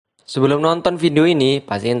Sebelum nonton video ini,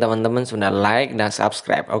 pastiin teman-teman sudah like dan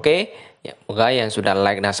subscribe, oke? Ya, semoga yang sudah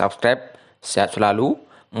like dan subscribe sehat selalu,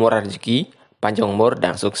 murah rezeki, panjang umur,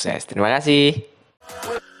 dan sukses. Terima kasih.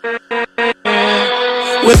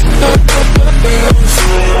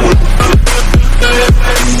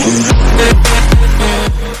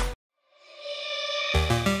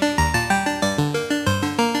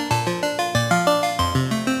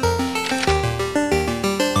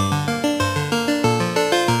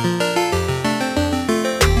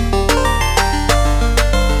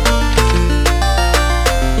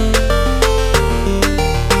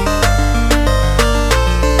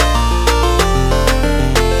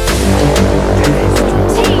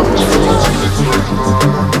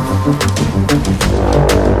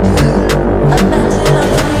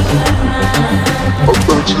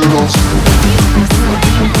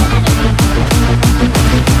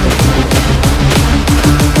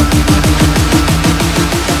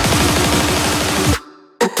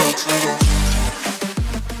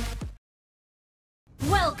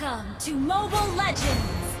 Welcome to Mobile Legends!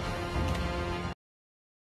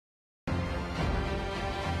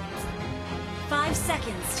 5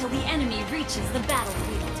 seconds till the enemy reaches the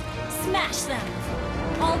battlefield. Smash them!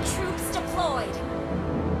 All troops deployed!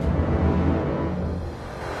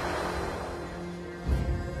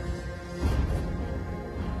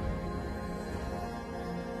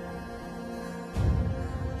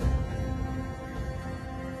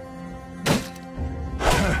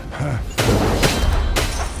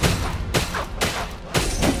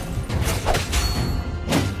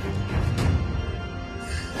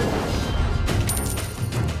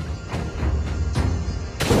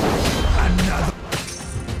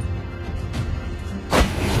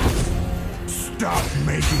 Stop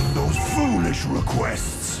making those foolish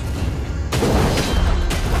requests!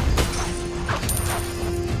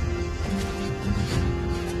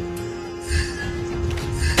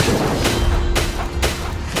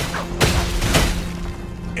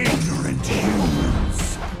 Ignorant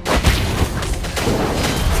humans!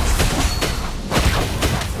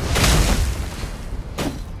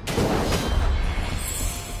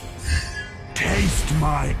 Taste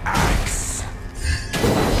my axe!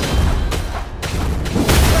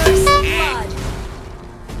 First blood!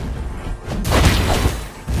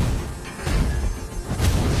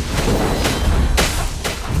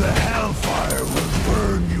 The hellfire will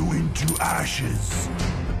burn you into ashes.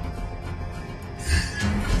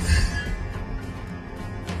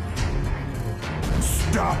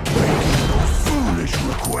 Stop making those foolish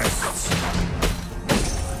requests.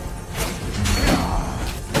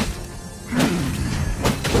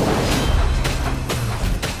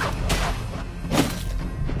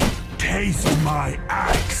 Taste my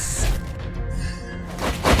axe.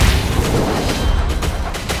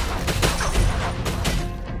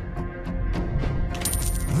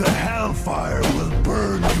 The hellfire will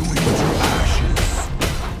burn you into ashes.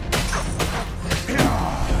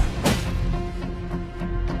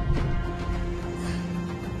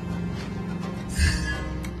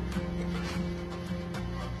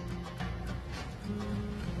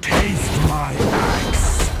 Taste my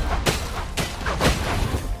axe.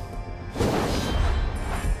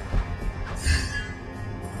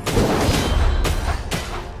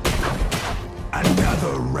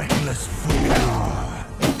 Another reckless fool.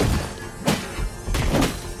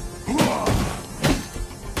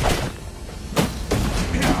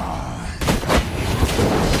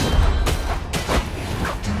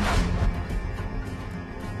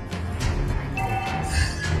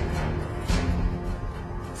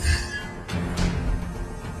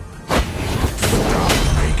 Stop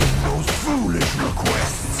making those foolish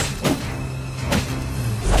requests.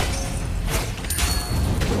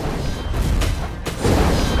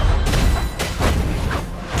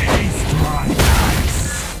 Taste my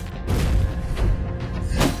axe.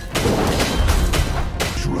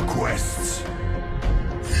 Requests.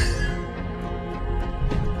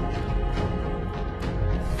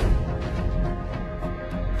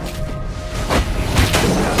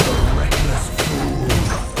 Another reckless fool.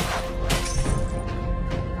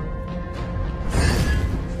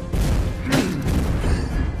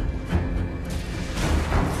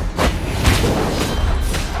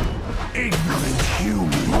 Ignorant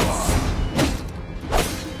humans.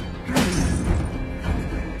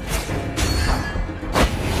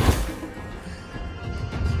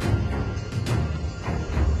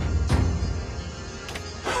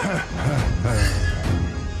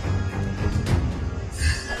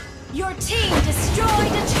 Your team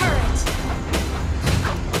destroyed a turret!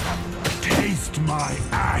 Taste my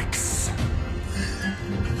axe.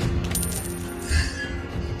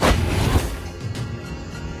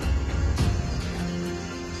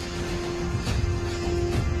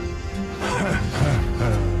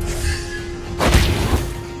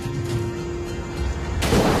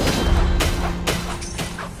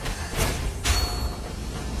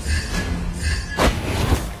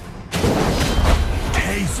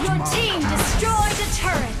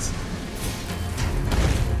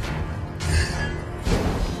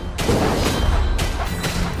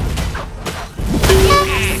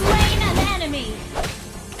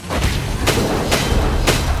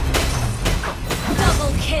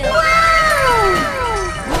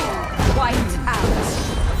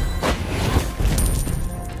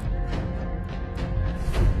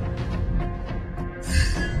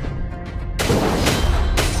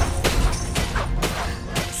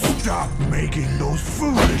 making those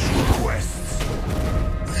foolish requests.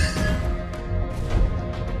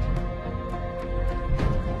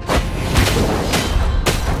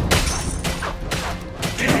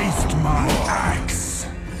 Taste my axe.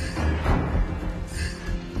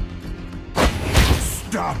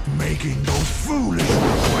 Stop making those foolish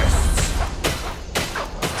requests.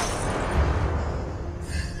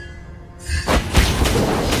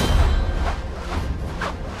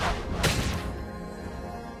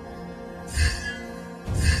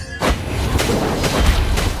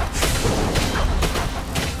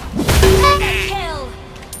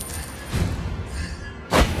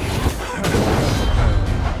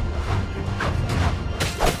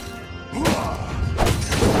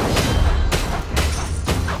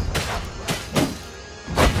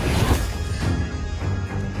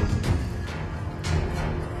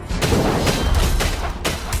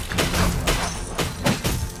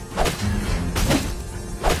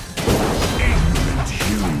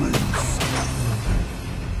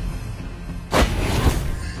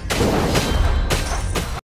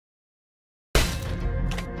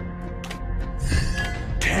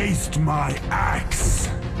 Taste my axe.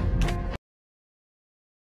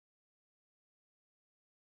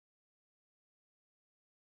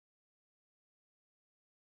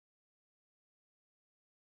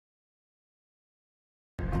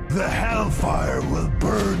 The hellfire will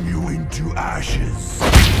burn you into ashes.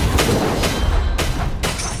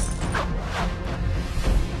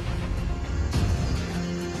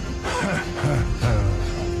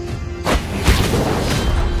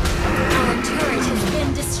 Our turret has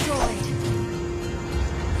been destroyed.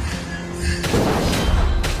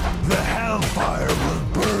 The hellfire will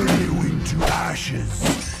burn you into ashes.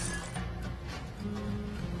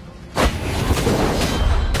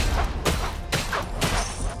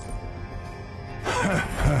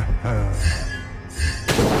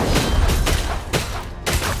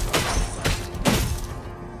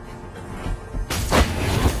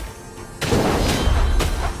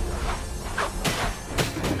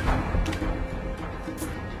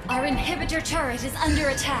 Our inhibitor turret is under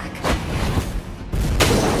attack.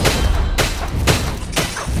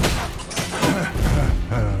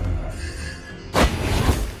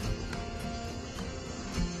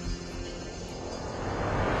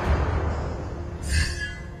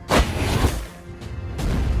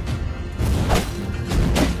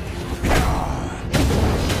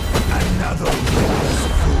 Another reckless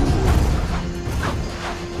fool.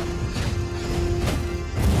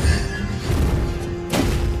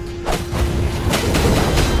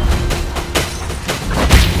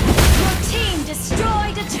 Your team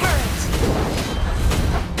destroyed a turret.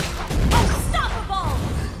 Unstoppable!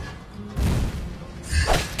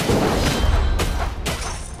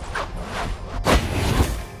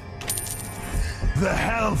 The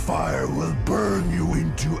hellfire will burn you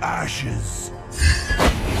into ashes.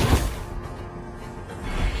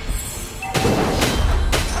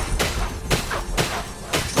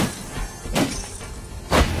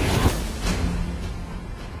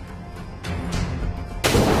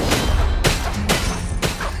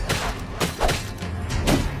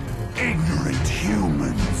 Ignorant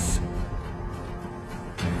humans.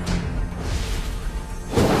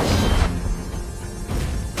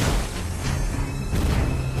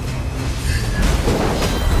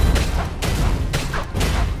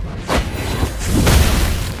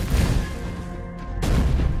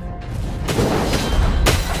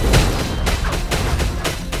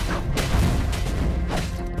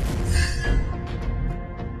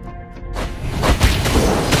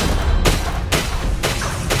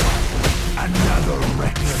 Another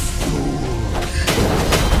reckless fool.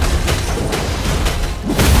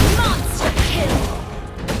 Monster kill!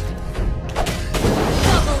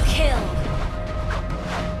 Double kill!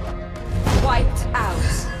 Wiped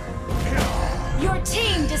out. Your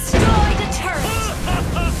team destroyed a turret!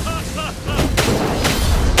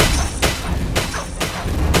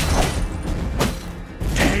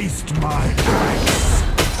 Taste my axe.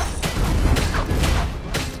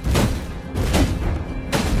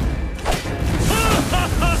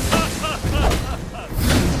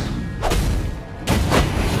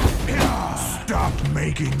 Stop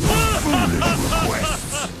making